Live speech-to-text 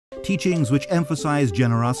teachings which emphasize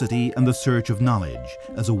generosity and the search of knowledge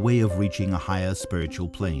as a way of reaching a higher spiritual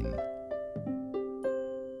plane.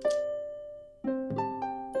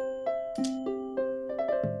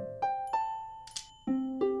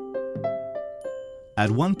 At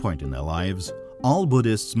one point in their lives, all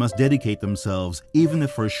Buddhists must dedicate themselves, even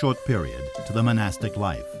if for a short period, to the monastic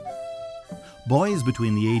life. Boys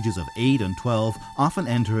between the ages of 8 and 12 often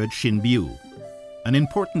enter at Shinbyu, an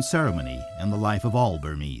important ceremony in the life of all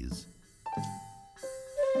Burmese.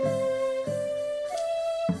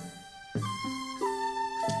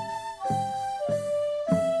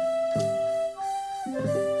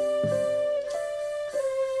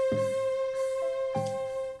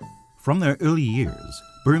 From their early years,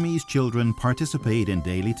 Burmese children participate in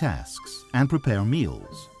daily tasks and prepare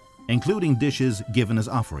meals, including dishes given as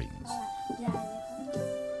offerings.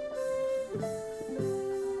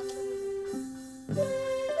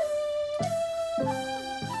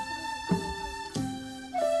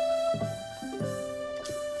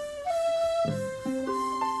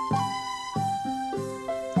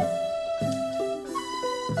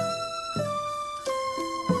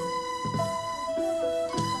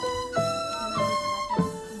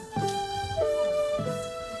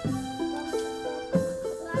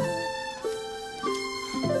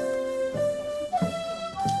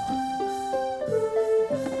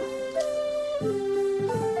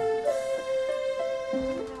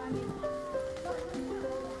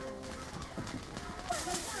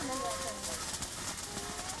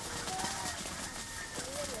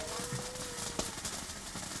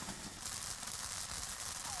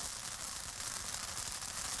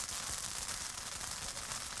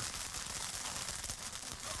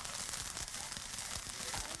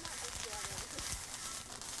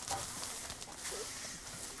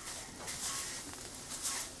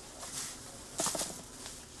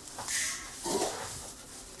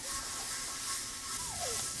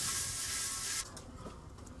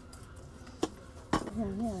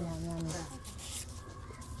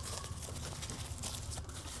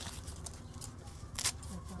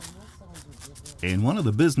 In one of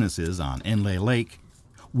the businesses on Inle Lake,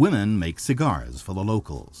 women make cigars for the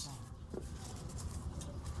locals.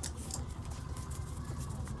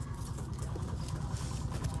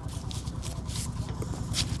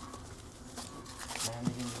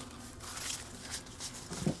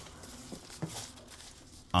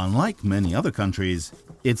 Unlike many other countries,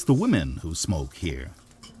 it's the women who smoke here.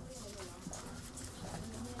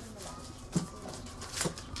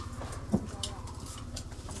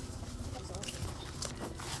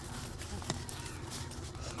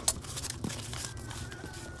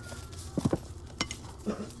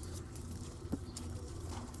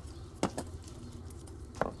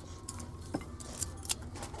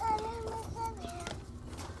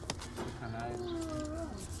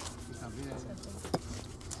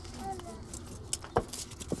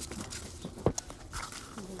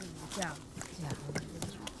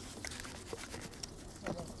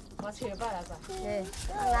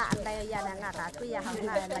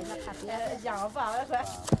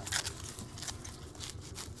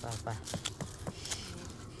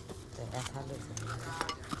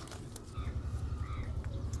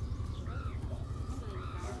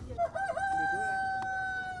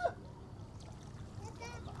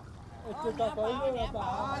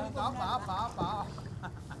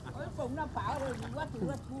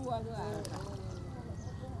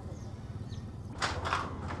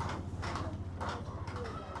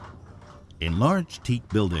 In large teak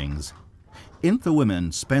buildings, Intha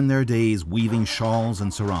women spend their days weaving shawls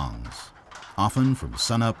and sarongs, often from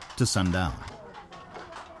sunup to sundown.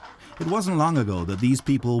 It wasn't long ago that these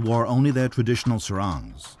people wore only their traditional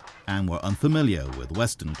sarongs and were unfamiliar with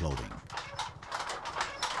Western clothing.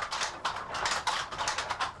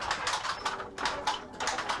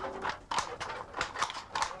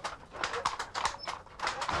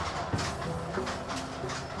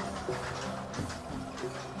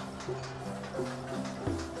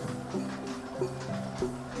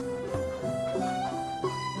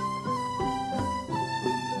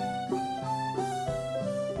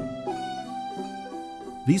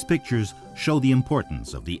 These pictures show the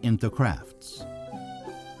importance of the Intha crafts.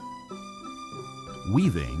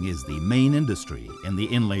 Weaving is the main industry in the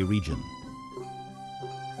Inle region.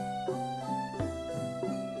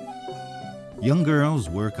 Young girls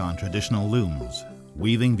work on traditional looms,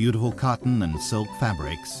 weaving beautiful cotton and silk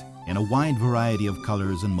fabrics in a wide variety of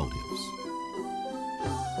colors and motifs.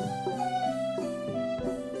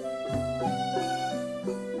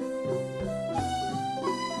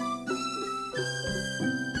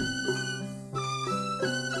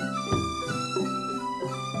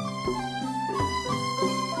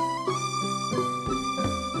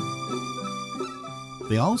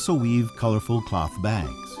 They also weave colorful cloth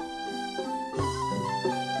bags.